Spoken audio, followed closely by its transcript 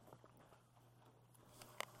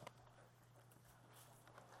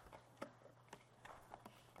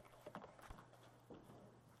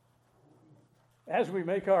As we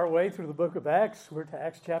make our way through the book of Acts, we're to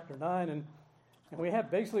Acts chapter 9, and we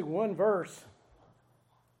have basically one verse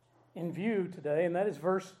in view today, and that is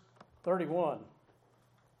verse 31.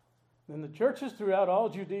 Then the churches throughout all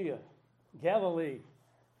Judea, Galilee,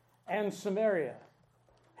 and Samaria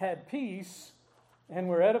had peace and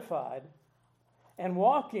were edified, and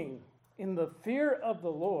walking in the fear of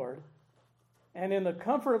the Lord and in the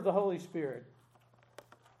comfort of the Holy Spirit,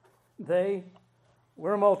 they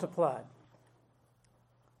were multiplied.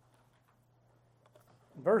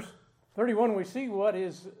 In verse 31, we see what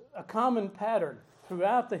is a common pattern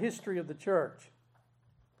throughout the history of the church.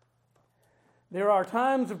 There are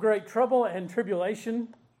times of great trouble and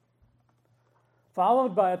tribulation,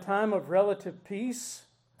 followed by a time of relative peace,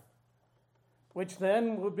 which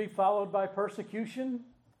then would be followed by persecution,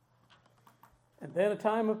 and then a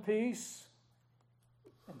time of peace,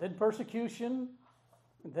 and then persecution,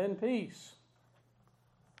 and then peace.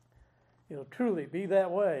 It'll truly be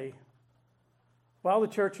that way while the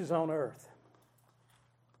church is on earth.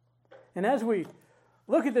 And as we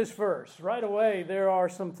look at this verse, right away there are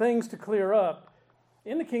some things to clear up.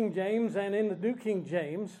 In the King James and in the New King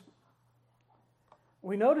James,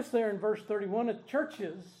 we notice there in verse 31 that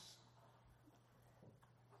churches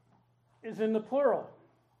is in the plural.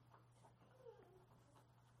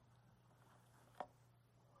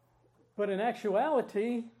 But in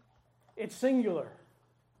actuality, it's singular.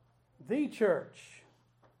 The church.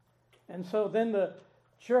 And so then the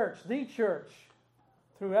church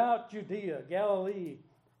throughout Judea, Galilee,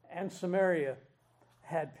 and Samaria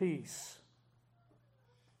had peace.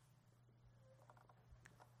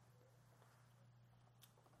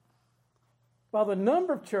 While the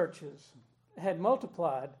number of churches had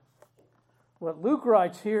multiplied, what Luke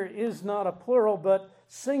writes here is not a plural but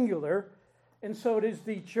singular, and so it is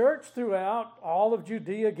the church throughout all of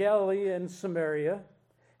Judea, Galilee, and Samaria.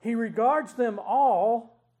 He regards them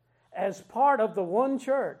all as part of the one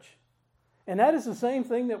church. And that is the same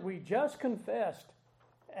thing that we just confessed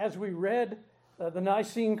as we read the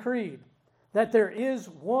Nicene Creed, that there is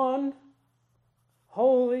one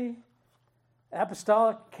holy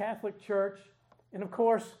apostolic Catholic church. And of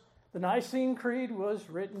course, the Nicene Creed was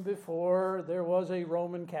written before there was a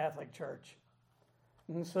Roman Catholic church.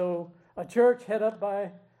 And so a church headed up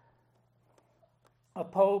by a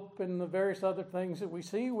pope and the various other things that we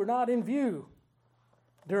see were not in view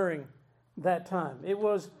during that time. It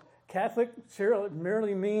was Catholic,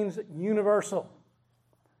 merely means universal.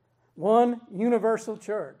 One universal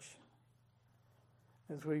church.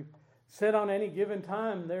 As we said on any given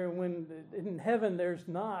time, when in heaven there's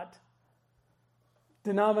not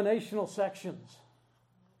denominational sections.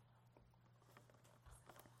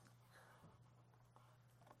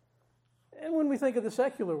 And when we think of the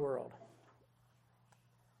secular world,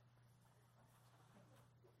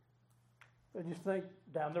 I just think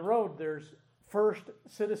down the road there's First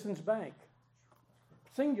Citizens Bank,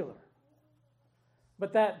 singular.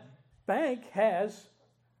 But that bank has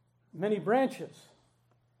many branches.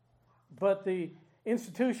 But the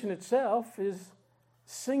institution itself is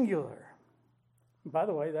singular. By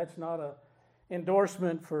the way, that's not an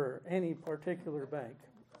endorsement for any particular bank.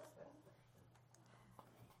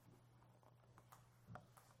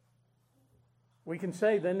 We can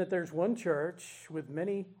say then that there's one church with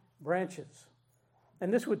many branches.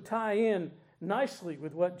 And this would tie in nicely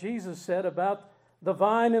with what Jesus said about the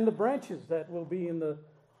vine and the branches that will be in the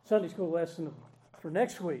Sunday school lesson for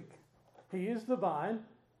next week. He is the vine.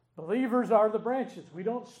 Believers are the branches. We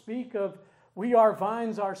don't speak of we are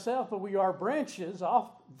vines ourselves, but we are branches off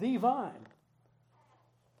the vine.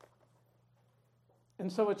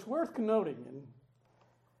 And so it's worth noting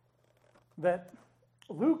that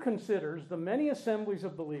Luke considers the many assemblies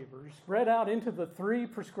of believers spread out into the three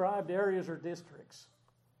prescribed areas or districts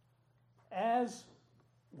as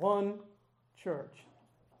one church.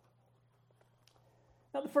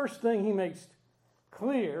 Now, the first thing he makes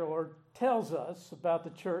clear or tells us about the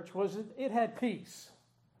church was that it had peace,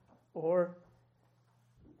 or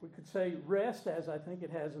we could say rest, as I think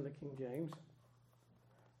it has in the King James,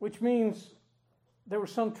 which means there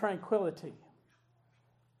was some tranquility.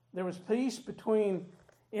 There was peace between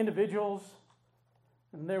individuals,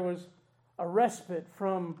 and there was a respite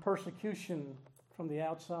from persecution from the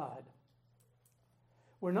outside.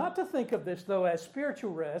 We're not to think of this, though, as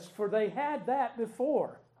spiritual rest, for they had that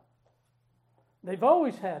before. They've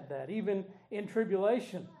always had that, even in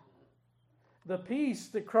tribulation. The peace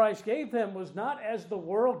that Christ gave them was not as the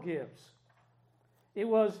world gives. It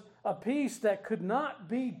was a peace that could not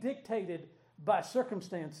be dictated by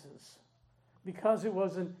circumstances, because it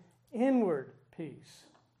was an inward peace.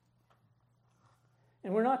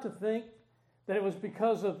 And we're not to think that it was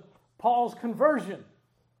because of Paul's conversion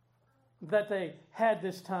that they had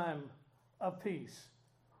this time of peace.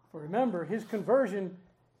 For remember, his conversion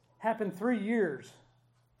happened 3 years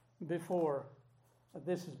before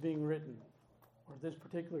this is being written, or this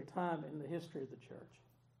particular time in the history of the church.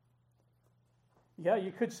 Yeah,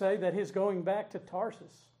 you could say that his going back to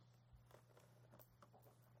Tarsus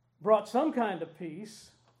brought some kind of peace,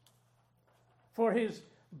 for his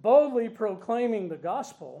boldly proclaiming the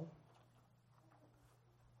gospel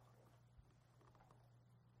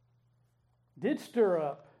did stir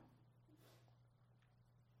up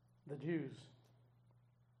the Jews.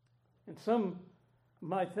 And some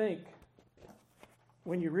might think,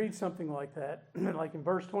 when you read something like that, like in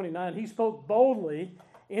verse 29, he spoke boldly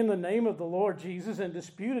in the name of the Lord Jesus and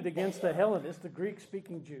disputed against the Hellenists, the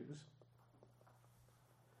Greek-speaking Jews.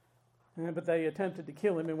 But they attempted to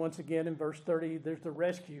kill him. And once again, in verse 30, there's the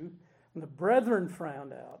rescue. And the brethren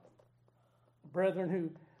frowned out. Brethren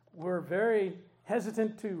who were very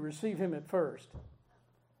hesitant to receive him at first,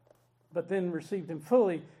 but then received him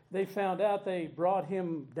fully. They found out, they brought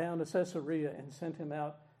him down to Caesarea and sent him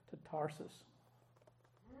out to Tarsus.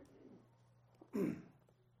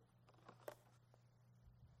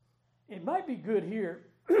 It might be good here,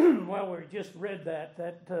 while we just read that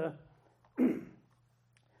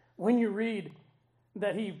when you read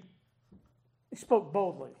that he spoke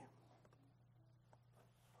boldly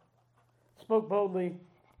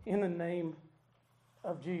in the name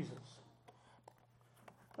of Jesus.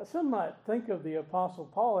 Some might think of the Apostle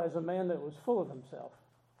Paul as a man that was full of himself,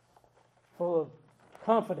 full of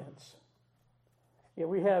confidence. Yet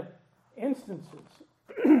we have instances,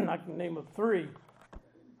 I can name of 3,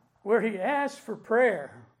 where he asked for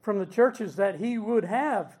prayer from the churches that he would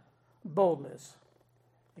have boldness.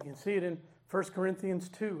 You can see it in 1 Corinthians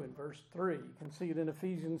 2 and verse 3. You can see it in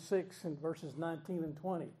Ephesians 6 and verses 19 and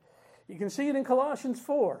 20. You can see it in Colossians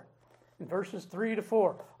 4 in verses 3 to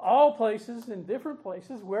 4. All places, in different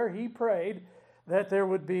places, where he prayed that there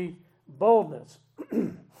would be boldness.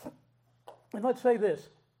 And let's say this.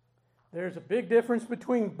 There's a big difference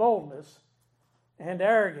between boldness and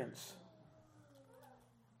arrogance.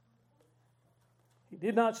 He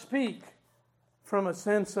did not speak from a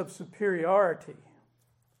sense of superiority,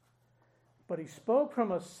 but he spoke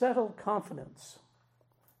from a settled confidence.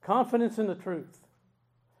 Confidence in the truth.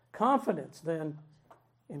 Confidence, then,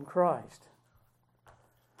 in Christ.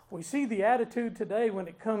 We see the attitude today when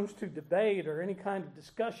it comes to debate or any kind of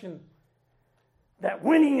discussion that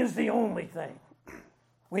winning is the only thing.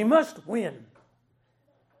 We must win,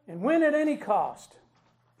 and win at any cost.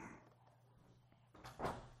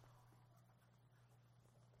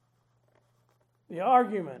 The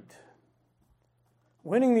argument,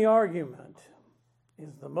 winning the argument,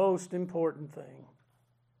 is the most important thing.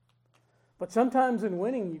 But sometimes in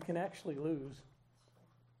winning, you can actually lose.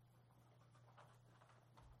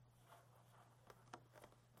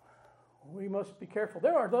 We must be careful.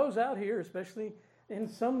 There are those out here, especially in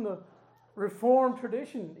some of the Reformed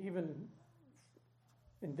tradition, even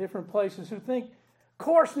in different places, who think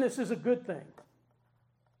coarseness is a good thing,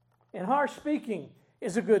 and harsh speaking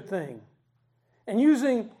is a good thing, and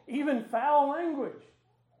using even foul language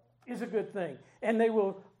is a good thing. And they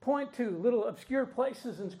will point to little obscure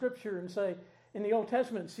places in Scripture and say, in the Old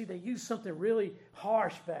Testament, see, they used something really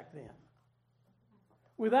harsh back then,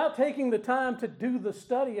 without taking the time to do the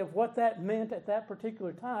study of what that meant at that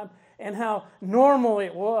particular time and how normal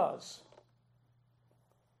it was.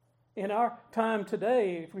 In our time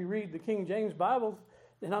today, if we read the King James Bible,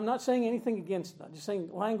 and I'm not saying anything against it, I'm just saying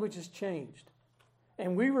language has changed.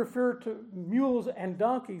 And we refer to mules and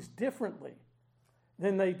donkeys differently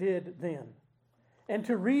than they did then. And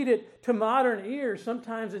to read it to modern ears,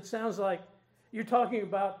 sometimes it sounds like you're talking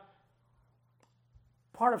about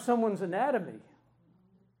part of someone's anatomy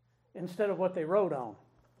instead of what they wrote on.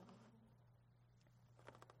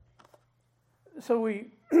 So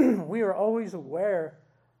we are always aware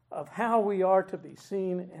of how we are to be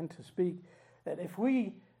seen and to speak. That if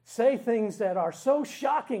we say things that are so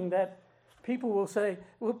shocking that people will say,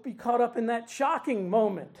 we'll be caught up in that shocking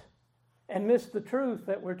moment and miss the truth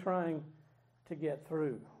that we're trying to get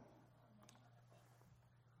through.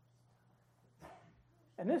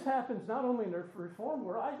 And this happens not only in the Reformed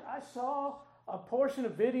world. I saw a portion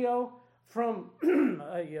of video from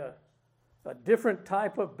a different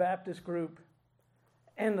type of Baptist group.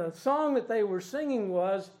 And the song that they were singing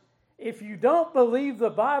was, if you don't believe the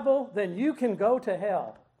Bible, then you can go to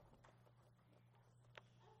hell.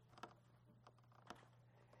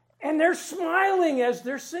 And they're smiling as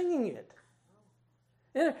they're singing it.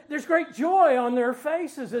 And there's great joy on their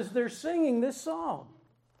faces as they're singing this song.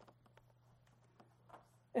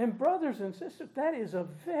 And brothers and sisters, that is a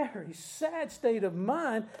very sad state of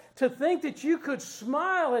mind to think that you could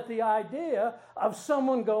smile at the idea of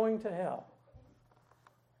someone going to hell.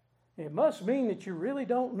 It must mean that you really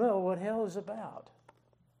don't know what hell is about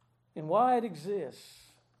and why it exists.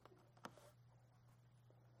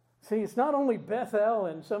 See, it's not only Bethel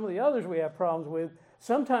and some of the others we have problems with.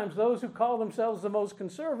 Sometimes those who call themselves the most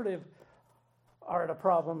conservative are at a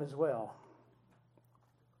problem as well.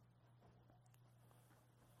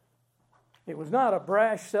 It was not a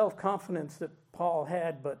brash self-confidence that Paul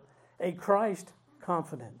had, but a Christ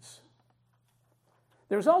confidence.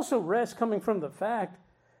 There's also rest coming from the fact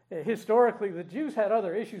that historically the Jews had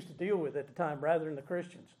other issues to deal with at the time rather than the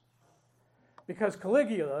Christians. Because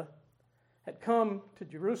Caligula had come to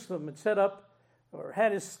Jerusalem and set up, or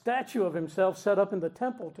had his statue of himself set up in the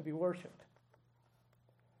temple to be worshipped.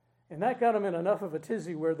 And that got them in enough of a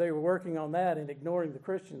tizzy where they were working on that and ignoring the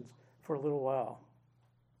Christians for a little while.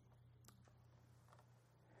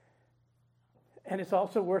 And it's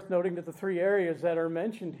also worth noting that the three areas that are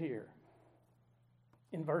mentioned here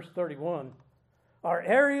in verse 31 are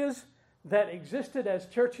areas that existed as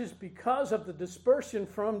churches because of the dispersion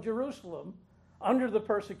from Jerusalem under the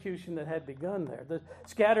persecution that had begun there. The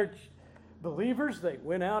scattered believers, they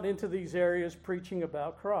went out into these areas preaching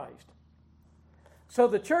about Christ. So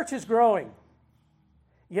the church is growing,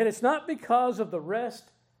 yet it's not because of the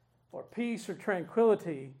rest or peace or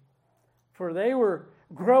tranquility, for they were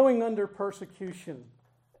growing under persecution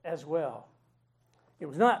as well. It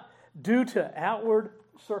was not due to outward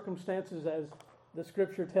circumstances, as the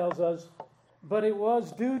scripture tells us, but it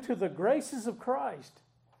was due to the graces of Christ.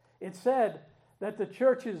 It said that the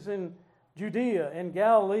churches in Judea and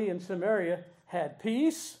Galilee and Samaria had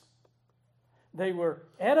peace, they were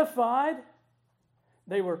edified,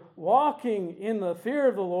 they were walking in the fear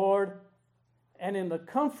of the Lord and in the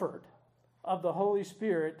comfort of the Holy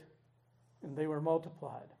Spirit, and they were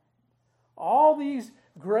multiplied. All these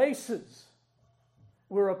graces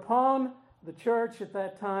were upon the church at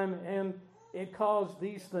that time, and it caused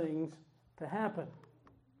these things to happen.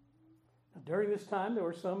 Now, during this time, there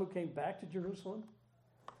were some who came back to Jerusalem.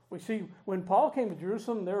 We see when Paul came to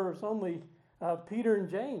Jerusalem, there was only Peter and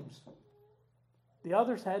James. The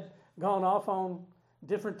others had gone off on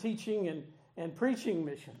different teaching and preaching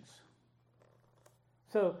missions.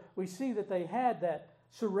 So we see that they had that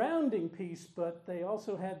surrounding peace, but they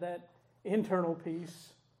also had that internal peace.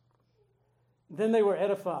 Then they were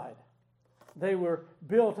edified. They were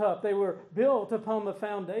built up. They were built upon the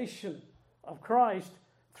foundation of Christ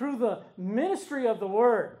through the ministry of the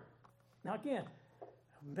Word. Now again,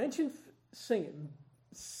 mention singing.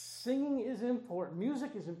 Singing is important.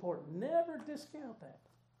 Music is important. Never discount that.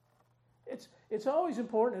 It's always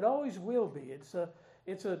important. It always will be.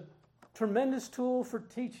 It's a tremendous tool for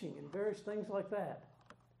teaching and various things like that.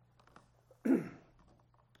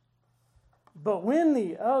 But when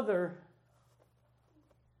the other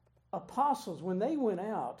apostles, when they went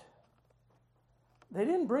out, they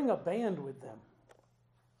didn't bring a band with them.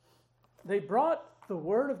 They brought the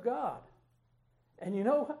Word of God. And you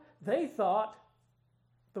know, they thought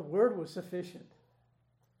the Word was sufficient.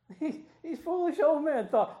 These foolish old men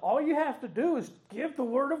thought, all you have to do is give the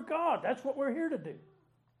Word of God. That's what we're here to do.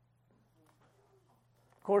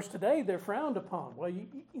 Of course, today they're frowned upon. Well, you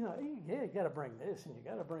got to bring this and you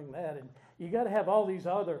got to bring that, and you got to have all these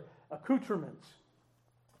other accoutrements.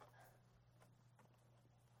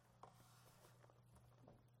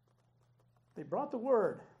 They brought the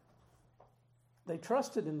Word. They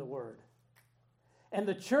trusted in the Word. And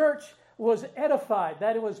the church was edified,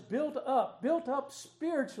 that it was built up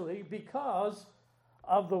spiritually because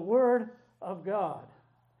of the Word of God.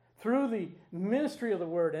 Through the ministry of the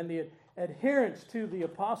Word and the adherence to the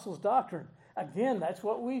apostles' doctrine. Again, that's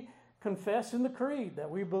what we confess in the Creed,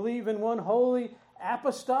 that we believe in one holy,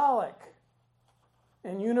 apostolic,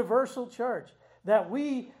 and universal church. That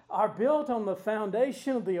we are built on the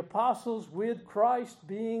foundation of the apostles with Christ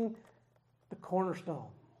being the cornerstone.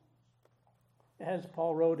 As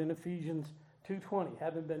Paul wrote in Ephesians 2:20,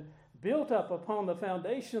 having been built up upon the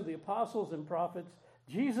foundation of the apostles and prophets,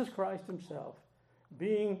 Jesus Christ himself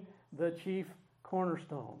being the chief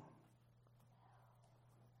cornerstone.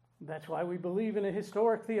 That's why we believe in a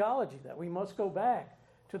historic theology, that we must go back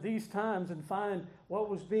to these times and find what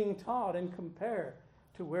was being taught and compare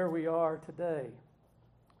to where we are today.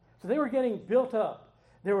 So they were getting built up.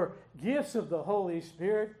 There were gifts of the Holy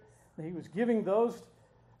Spirit. He was giving those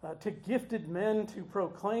to gifted men to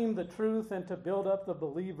proclaim the truth and to build up the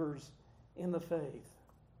believers in the faith.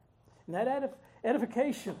 And that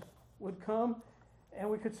edification would come, and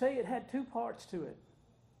we could say it had two parts to it.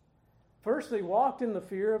 First, they walked in the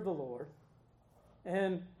fear of the Lord.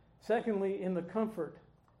 and secondly, in the comfort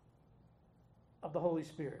of the Holy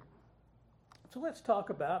Spirit. So let's talk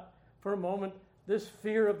about, for a moment, this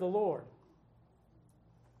fear of the Lord.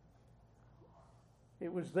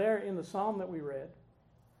 It was there in the psalm that we read.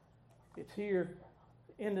 It's here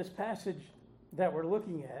in this passage that we're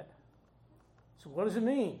looking at. So what does it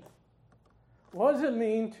mean? What does it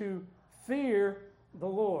mean to fear the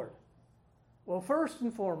Lord? Well, first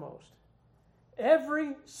and foremost,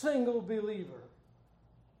 every single believer,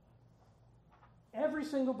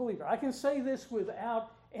 I can say this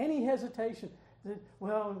without any hesitation.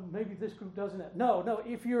 Well, maybe this group doesn't have. No,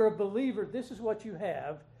 if you're a believer, this is what you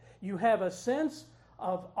have. You have a sense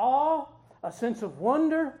of awe, a sense of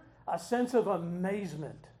wonder, a sense of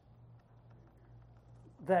amazement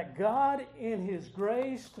that God, in His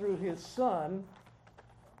grace through His Son,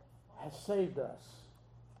 has saved us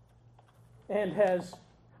and has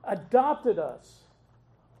adopted us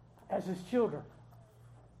as His children.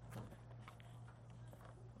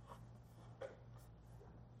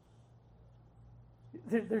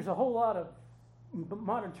 There's a whole lot of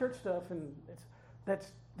modern church stuff, and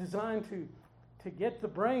that's designed to get the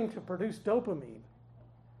brain to produce dopamine.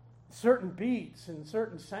 Certain beats and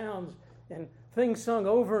certain sounds and things sung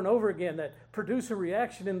over and over again that produce a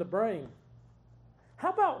reaction in the brain. How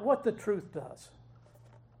about what the truth does?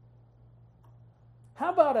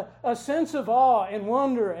 How about a sense of awe and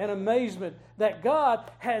wonder and amazement that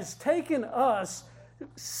God has taken us,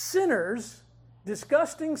 sinners,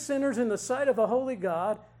 disgusting sinners in the sight of a holy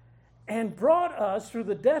God, and brought us through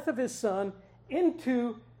the death of His Son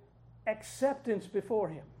into acceptance before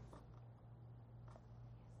Him.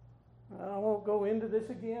 I won't go into this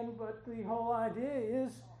again, but the whole idea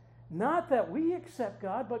is not that we accept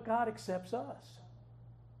God, but God accepts us.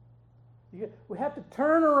 We have to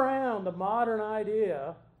turn around the modern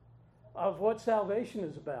idea of what salvation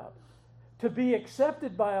is about. To be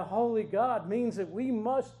accepted by a holy God means that we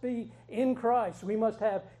must be in Christ. We must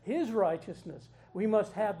have His righteousness. We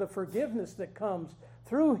must have the forgiveness that comes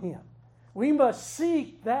through Him. We must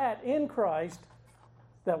seek that in Christ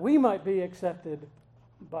that we might be accepted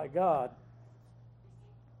by God.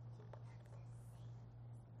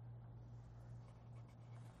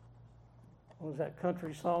 What was that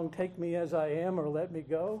country song, Take Me As I Am or Let Me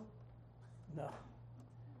Go? No.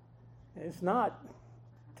 It's not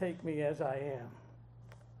Take Me As I Am.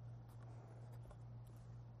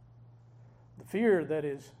 The fear that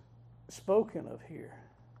is spoken of here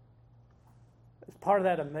is part of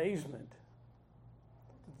that amazement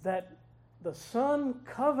that the Son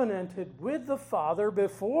covenanted with the Father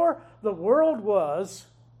before the world was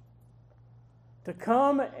to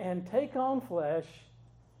come and take on flesh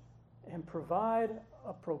and provide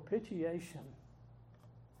a propitiation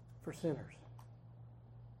for sinners.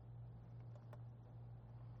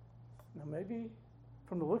 Now maybe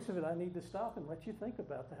from the looks of it, I need to stop and let you think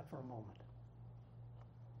about that for a moment.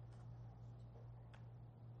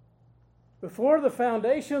 Before the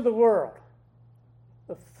foundation of the world,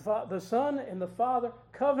 the Son and the Father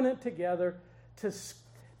covenant together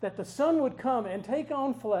that the Son would come and take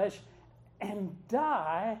on flesh and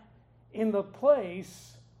die in the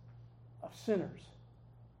place of sinners.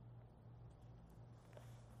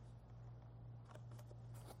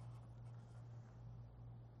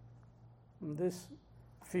 And this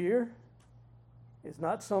fear is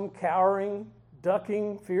not some cowering,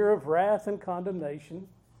 ducking fear of wrath and condemnation.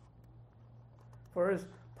 For as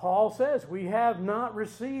Paul says, we have not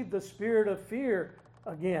received the spirit of fear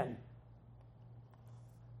again.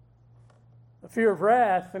 The fear of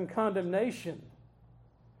wrath and condemnation.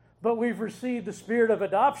 But we've received the spirit of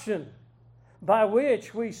adoption, by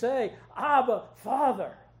which we say, Abba,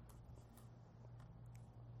 Father.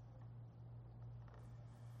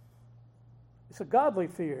 It's a godly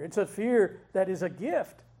fear. It's a fear that is a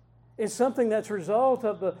gift. It's something that's a result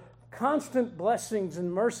of the constant blessings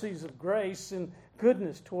and mercies of grace and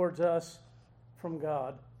goodness towards us from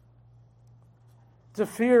God. It's a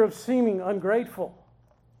fear of seeming ungrateful.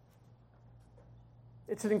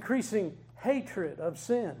 It's an increasing hatred of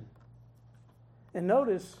sin. And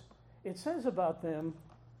notice, it says about them,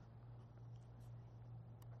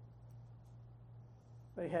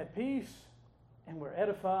 they had peace and were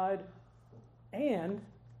edified, and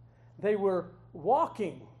they were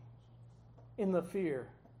walking in the fear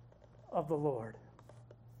of the Lord.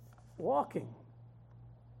 Walking.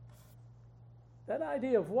 That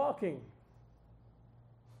idea of walking.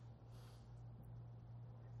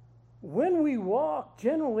 When we walk,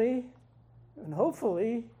 generally, and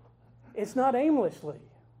hopefully, it's not aimlessly.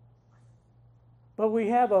 But we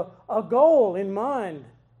have a goal in mind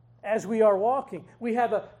as we are walking. We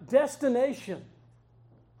have a destination.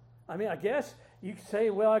 I mean, I guess You can say,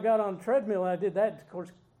 well, I got on a treadmill and I did that, of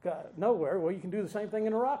course, got nowhere. Well, you can do the same thing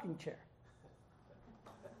in a rocking chair.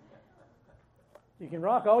 You can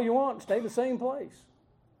rock all you want and stay the same place.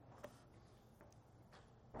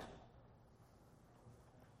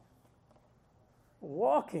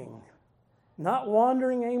 Walking, not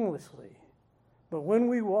wandering aimlessly, but when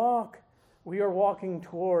we walk, we are walking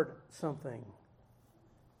toward something.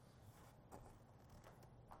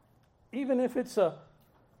 Even if it's a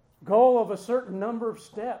goal of a certain number of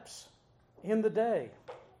steps in the day.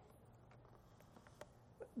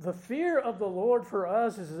 The fear of the Lord for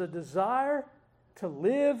us is a desire to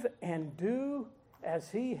live and do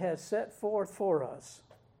as He has set forth for us.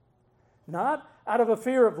 Not out of a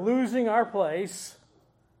fear of losing our place,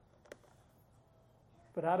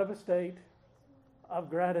 but out of a state of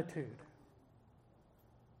gratitude.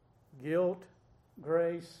 Guilt,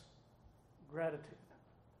 grace, gratitude.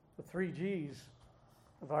 The 3 G's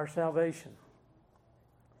of our salvation.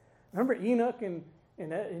 Remember Enoch in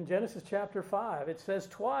Genesis chapter 5. It says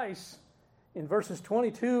twice in verses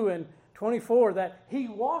 22 and 24 that he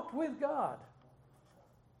walked with God.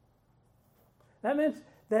 That means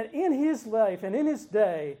that in his life and in his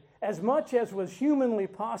day, as much as was humanly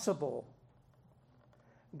possible,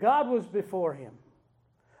 God was before him,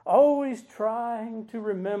 always trying to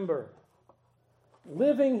remember,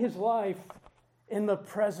 living his life in the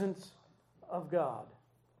presence of God.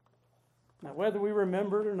 Now, whether we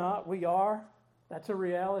remember it or not, we are. That's a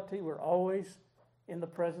reality. We're always in the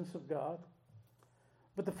presence of God.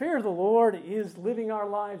 But the fear of the Lord is living our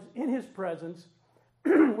lives in His presence,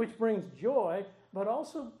 which brings joy, but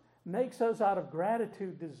also makes us out of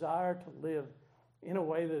gratitude desire to live in a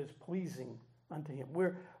way that is pleasing unto Him.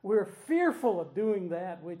 We're fearful of doing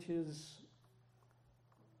that which is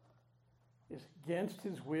against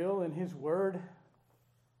His will and His word,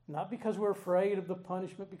 not because we're afraid of the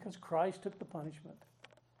punishment, because Christ took the punishment,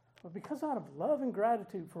 but because out of love and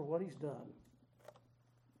gratitude for what He's done.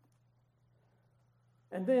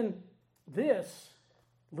 And then this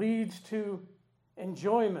leads to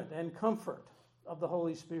enjoyment and comfort of the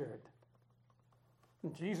Holy Spirit.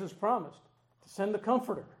 And Jesus promised to send the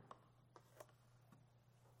Comforter.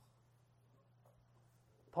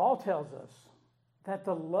 Paul tells us that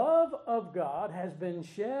the love of God has been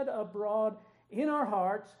shed abroad in our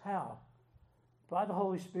hearts. How? By the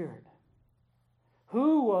Holy Spirit,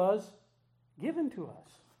 who was given to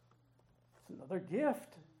us. It's another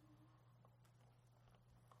gift.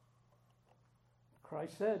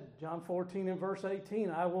 Christ said, John 14 and verse 18,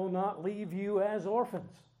 I will not leave you as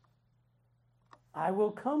orphans. I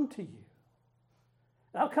will come to you.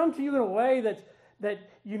 And I'll come to you in a way that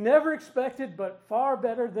you never expected, but far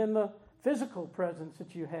better than the physical presence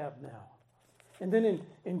that you have now. And then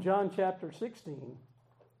in John chapter 16,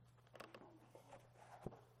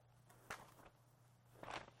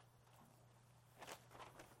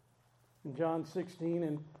 in John 16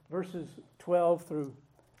 and verses 12 through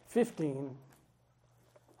 15,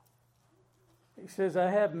 He says, I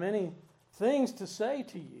have many things to say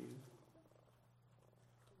to you,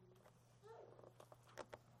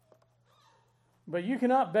 but you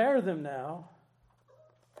cannot bear them now.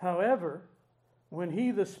 However, when He,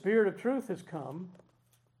 the Spirit of truth, has come,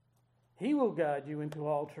 He will guide you into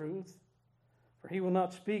all truth. For He will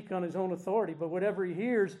not speak on His own authority, but whatever He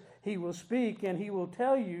hears, He will speak, and He will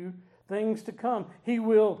tell you things to come. He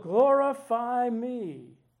will glorify me,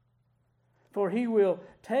 for He will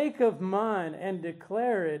take of mine and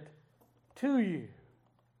declare it to you.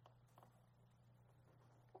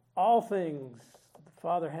 All things the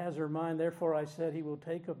Father has are mine, therefore I said He will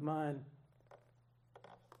take of mine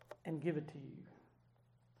and give it to you.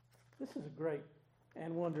 This is a great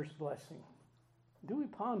and wondrous blessing. Do we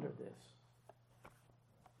ponder this?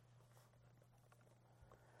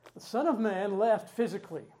 The Son of Man left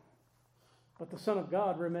physically, but the Son of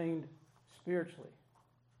God remained spiritually.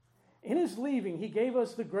 In His leaving, He gave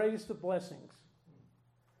us the greatest of blessings.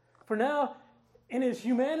 For now, in His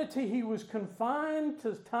humanity, He was confined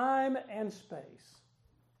to time and space.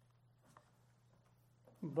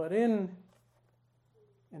 But in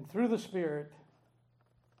and through the Spirit,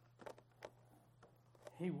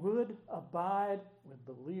 He would abide with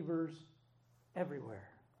believers everywhere.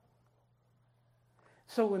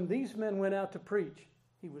 So when these men went out to preach,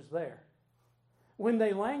 He was there. When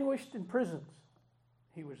they languished in prisons,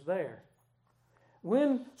 He was there.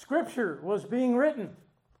 When Scripture was being written,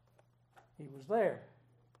 He was there.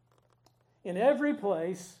 In every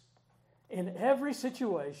place, in every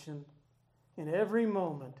situation, in every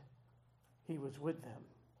moment, He was with them.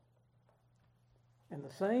 And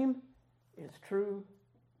the same is true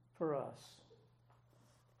for us.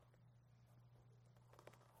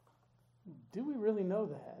 Do we really know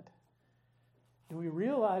that? Do we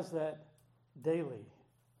realize that daily?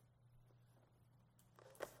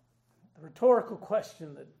 The rhetorical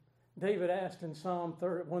question that David asked in Psalm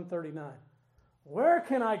 139, where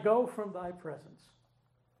can I go from thy presence?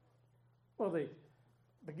 Well, the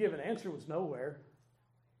given answer was nowhere.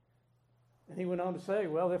 And he went on to say,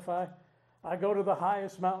 well, if I go to the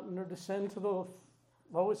highest mountain or descend to the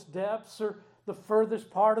lowest depths or the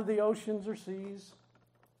furthest part of the oceans or seas,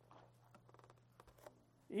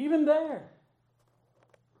 even there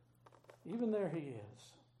he is.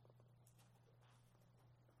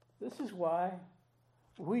 This is why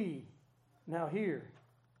we now here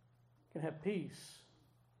can have peace,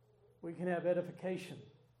 we can have edification,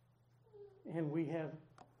 and we have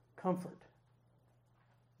comfort,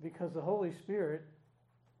 because the Holy Spirit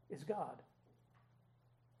is God.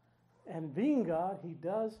 And being God, he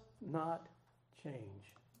does not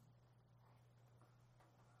change.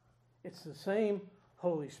 It's the same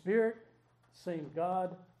Holy Spirit, same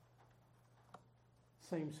God,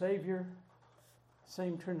 same Savior,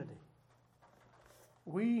 same Trinity.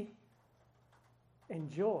 We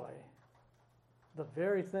enjoy the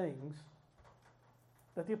very things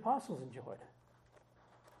that the apostles enjoyed.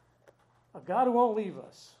 A God who won't leave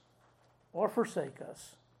us or forsake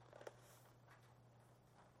us.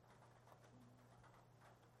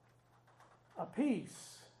 A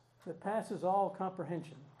peace that passes all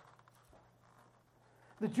comprehension.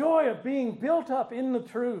 The joy of being built up in the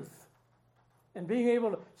truth and being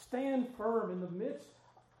able to stand firm in the midst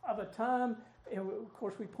of a time. And of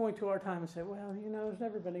course, we point to our time and say, well, there's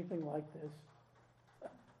never been anything like this.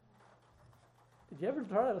 Did you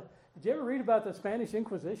ever read about the Spanish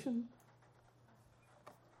Inquisition?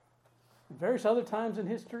 And various other times in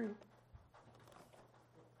history?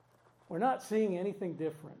 We're not seeing anything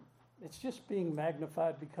different. It's just being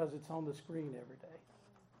magnified because it's on the screen every day.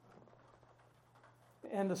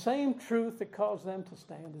 And the same truth that caused them to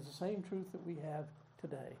stand is the same truth that we have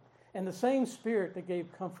today. And the same Spirit that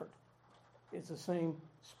gave comfort is the same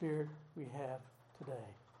Spirit we have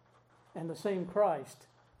today. And the same Christ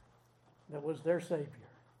that was their Savior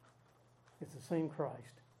is the same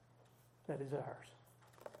Christ that is ours.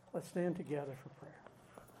 Let's stand together for prayer.